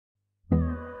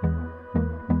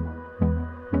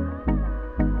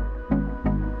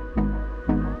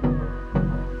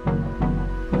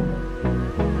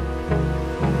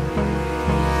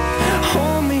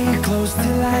close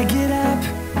till I get up.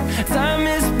 Time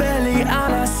is barely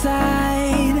on our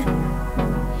side.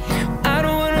 I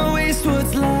don't wanna waste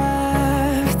what's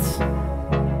left.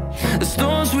 The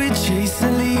storms we chase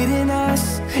are leading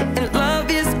us, and love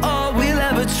is all we'll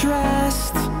ever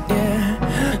trust. Yeah,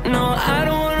 no, I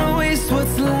don't wanna waste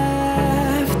what's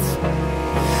left.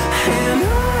 And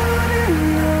on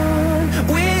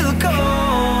we'll go,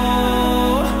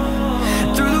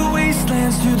 through the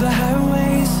wastelands, through the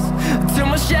highways, till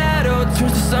my shadow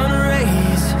turns to sun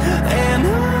rays. And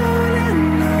on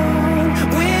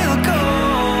we'll go,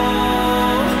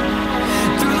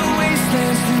 through the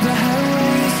wastelands, through the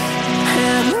highways,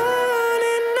 and on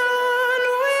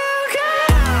we'll go.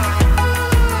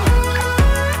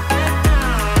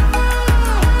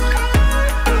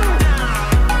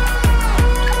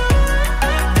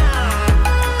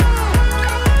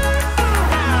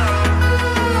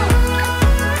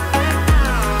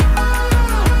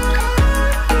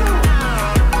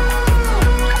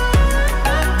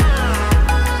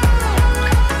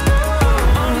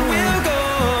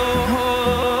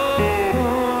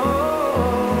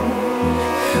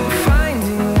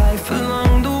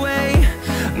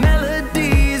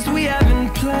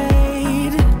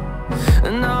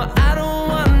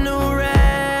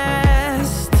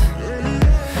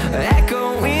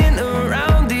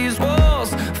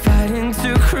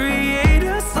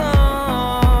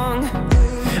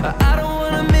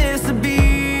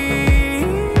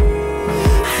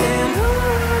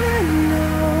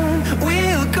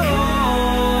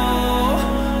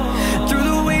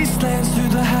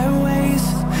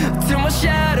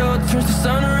 Shadow turns to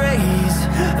sun rays,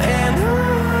 and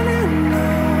on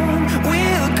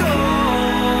we'll go,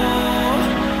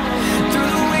 through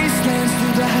the wastelands,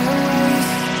 through the highways,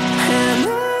 and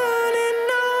on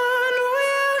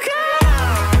we'll go.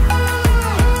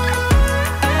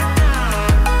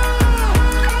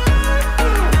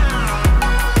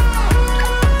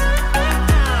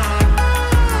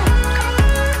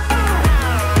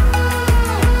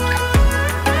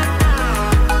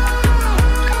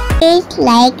 Please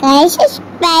like and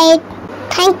subscribe.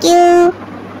 Thank you.